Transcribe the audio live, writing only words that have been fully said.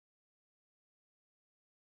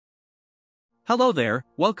Hello there,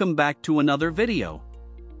 welcome back to another video.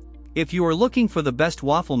 If you are looking for the best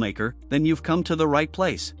waffle maker, then you've come to the right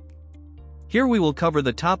place. Here we will cover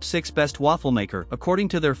the top 6 best waffle maker according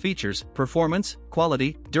to their features, performance,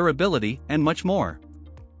 quality, durability, and much more.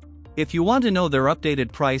 If you want to know their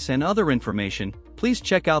updated price and other information, please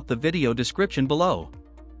check out the video description below.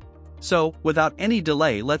 So, without any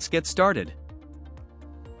delay, let's get started.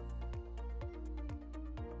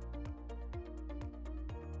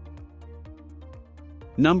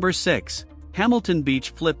 Number 6. Hamilton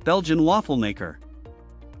Beach Flip Belgian Waffle Maker.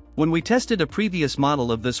 When we tested a previous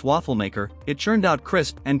model of this waffle maker, it churned out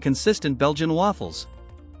crisp and consistent Belgian waffles.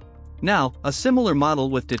 Now, a similar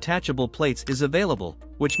model with detachable plates is available,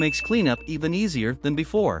 which makes cleanup even easier than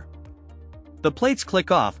before. The plates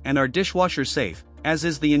click off and are dishwasher safe, as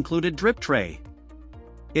is the included drip tray.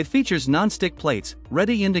 It features non-stick plates,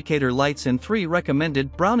 ready indicator lights and 3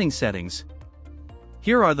 recommended browning settings.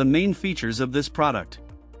 Here are the main features of this product.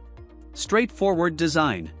 Straightforward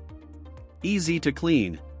design. Easy to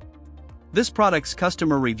clean. This product's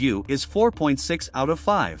customer review is 4.6 out of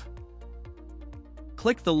 5.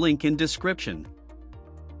 Click the link in description.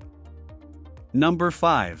 Number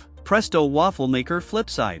 5. Presto Waffle Maker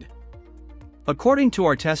Flipside. According to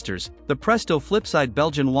our testers, the Presto Flipside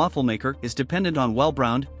Belgian Waffle Maker is dependent on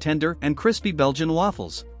well-browned, tender, and crispy Belgian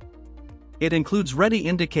waffles. It includes ready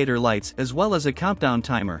indicator lights as well as a countdown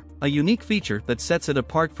timer, a unique feature that sets it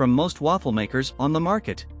apart from most waffle makers on the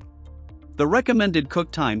market. The recommended cook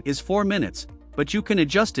time is 4 minutes, but you can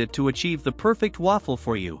adjust it to achieve the perfect waffle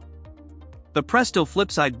for you. The Presto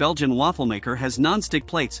Flipside Belgian Waffle Maker has non-stick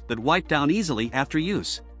plates that wipe down easily after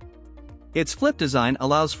use. Its flip design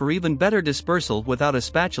allows for even better dispersal without a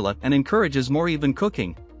spatula and encourages more even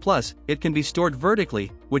cooking. Plus, it can be stored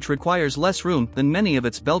vertically, which requires less room than many of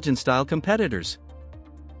its Belgian-style competitors.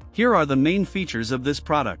 Here are the main features of this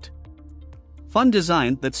product. Fun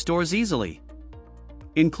design that stores easily.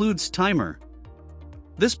 Includes timer.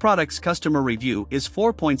 This product's customer review is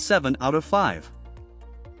 4.7 out of 5.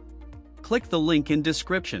 Click the link in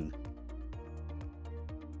description.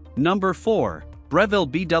 Number 4. Breville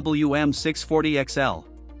BWM 640XL.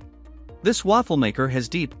 This waffle maker has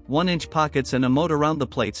deep, 1-inch pockets and a moat around the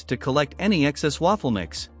plates to collect any excess waffle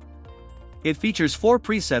mix. It features 4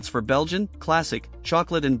 presets for Belgian, classic,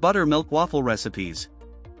 chocolate and buttermilk waffle recipes.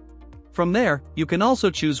 From there, you can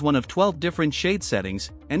also choose one of 12 different shade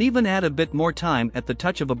settings, and even add a bit more time at the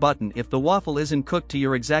touch of a button if the waffle isn't cooked to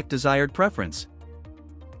your exact desired preference.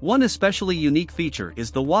 One especially unique feature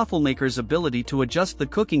is the waffle maker's ability to adjust the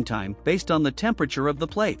cooking time based on the temperature of the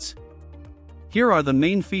plates. Here are the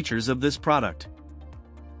main features of this product.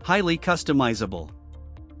 Highly customizable.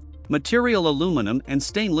 Material aluminum and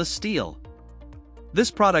stainless steel. This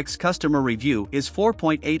product's customer review is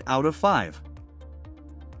 4.8 out of 5.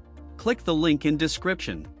 Click the link in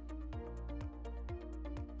description.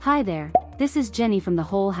 Hi there, this is Jenny from the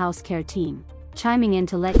Whole House Care team, chiming in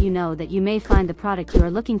to let you know that you may find the product you are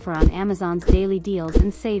looking for on Amazon's daily deals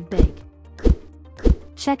and save big.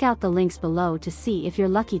 Check out the links below to see if you're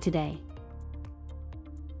lucky today.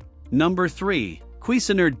 Number 3.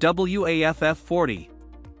 Cuisinart WAFF 40.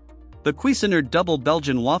 The Cuisinart Double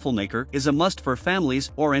Belgian Waffle Maker is a must for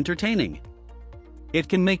families or entertaining. It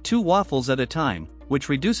can make 2 waffles at a time, which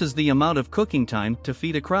reduces the amount of cooking time to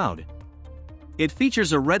feed a crowd. It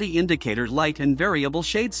features a ready indicator light and variable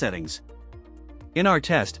shade settings. In our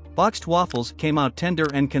test, boxed waffles came out tender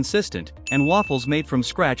and consistent, and waffles made from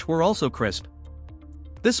scratch were also crisp.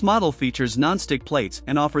 This model features non-stick plates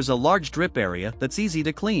and offers a large drip area that's easy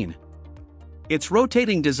to clean. Its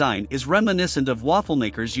rotating design is reminiscent of waffle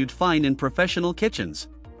makers you'd find in professional kitchens.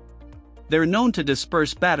 They're known to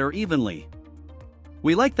disperse batter evenly.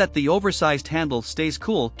 We like that the oversized handle stays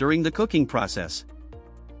cool during the cooking process.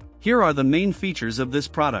 Here are the main features of this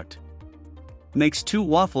product. Makes 2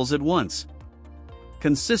 waffles at once.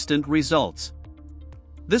 Consistent results.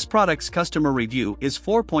 This product's customer review is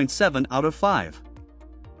 4.7 out of 5.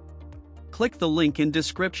 Click the link in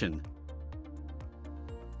description.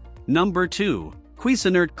 Number 2.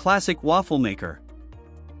 Cuisinart Classic Waffle Maker.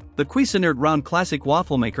 The Cuisinart Round Classic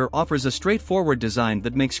Waffle Maker offers a straightforward design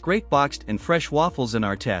that makes great boxed and fresh waffles in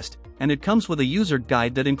our test, and it comes with a user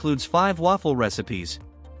guide that includes 5 waffle recipes.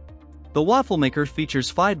 The waffle maker features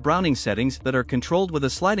 5 browning settings that are controlled with a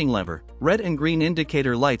sliding lever. Red and green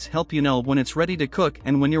indicator lights help you know when it's ready to cook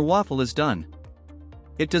and when your waffle is done.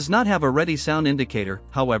 It does not have a ready sound indicator,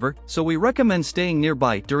 however, so we recommend staying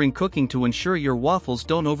nearby during cooking to ensure your waffles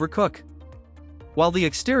don't overcook. While the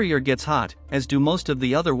exterior gets hot, as do most of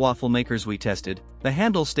the other waffle makers we tested, the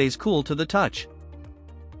handle stays cool to the touch.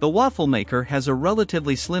 The waffle maker has a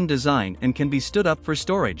relatively slim design and can be stood up for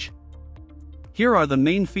storage. Here are the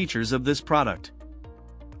main features of this product.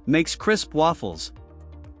 Makes crisp waffles.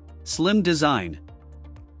 Slim design.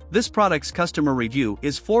 This product's customer review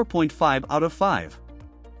is 4.5 out of 5.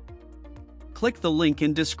 Click the link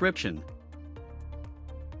in description.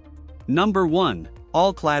 Number 1.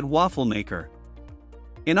 All-Clad Waffle Maker.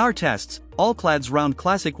 In our tests, All-Clad's round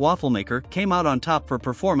classic waffle maker came out on top for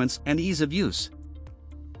performance and ease of use.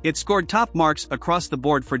 It scored top marks across the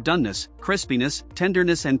board for doneness, crispiness,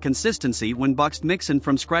 tenderness and consistency when boxed mix and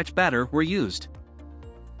from scratch batter were used.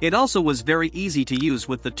 It also was very easy to use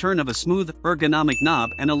with the turn of a smooth, ergonomic knob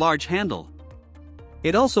and a large handle.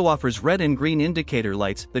 It also offers red and green indicator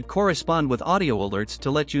lights that correspond with audio alerts to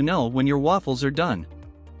let you know when your waffles are done.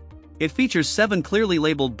 It features 7 clearly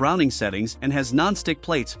labeled browning settings and has non-stick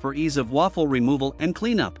plates for ease of waffle removal and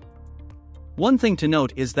cleanup. One thing to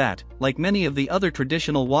note is that, like many of the other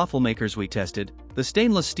traditional waffle makers we tested, the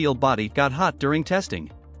stainless steel body got hot during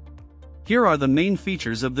testing. Here are the main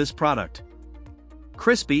features of this product.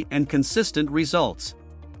 Crispy and consistent results.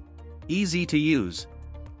 Easy to use.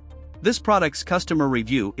 This product's customer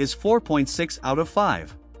review is 4.6 out of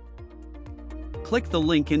 5. Click the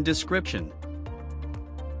link in description.